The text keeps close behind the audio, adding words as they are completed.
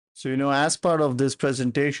So, as part of this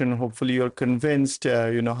presentation, hopefully you're convinced,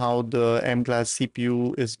 how the M-class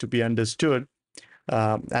CPU is to be understood.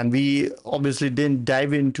 And we obviously didn't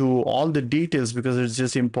dive into all the details because it's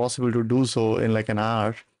just impossible to do so in like an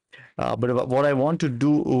hour. But what I want to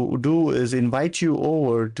do is invite you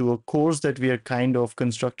over to a course that we are kind of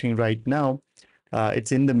constructing right now.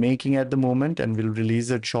 It's in the making at the moment, and we'll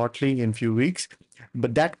release it shortly in a few weeks.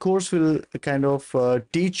 But that course will kind of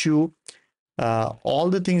teach you all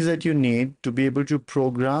the things that you need to be able to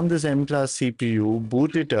program this M-class CPU,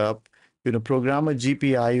 boot it up, program a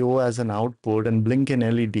GPIO as an output and blink an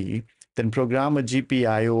LED, then program a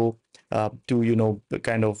GPIO to,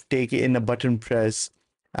 kind of take in a button press.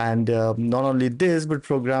 And not only this, but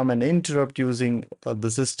program an interrupt using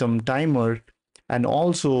the system timer and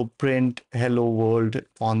also print hello world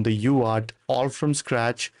on the UART all from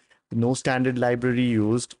scratch. No standard library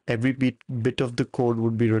used. Every bit of the code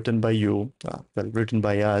would be written by you, written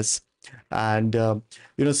by us. And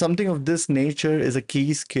something of this nature is a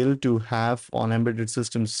key skill to have on embedded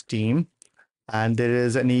systems team. And there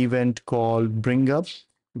is an event called Bring Up,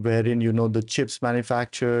 wherein the chips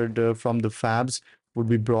manufactured from the fabs would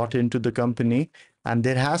be brought into the company, and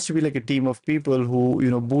there has to be like a team of people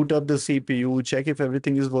who boot up the CPU, check if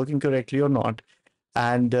everything is working correctly or not,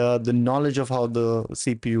 and the knowledge of how the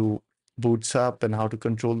CPU boots up and how to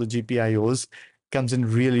control the GPIOs comes in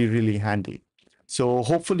really, really handy. So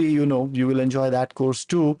hopefully, you will enjoy that course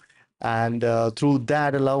too, and through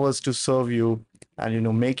that, allow us to serve you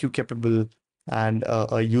and make you capable and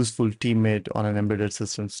a useful teammate on an embedded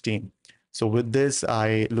systems team. So with this,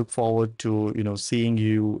 I look forward to seeing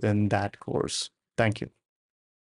you in that course. Thank you.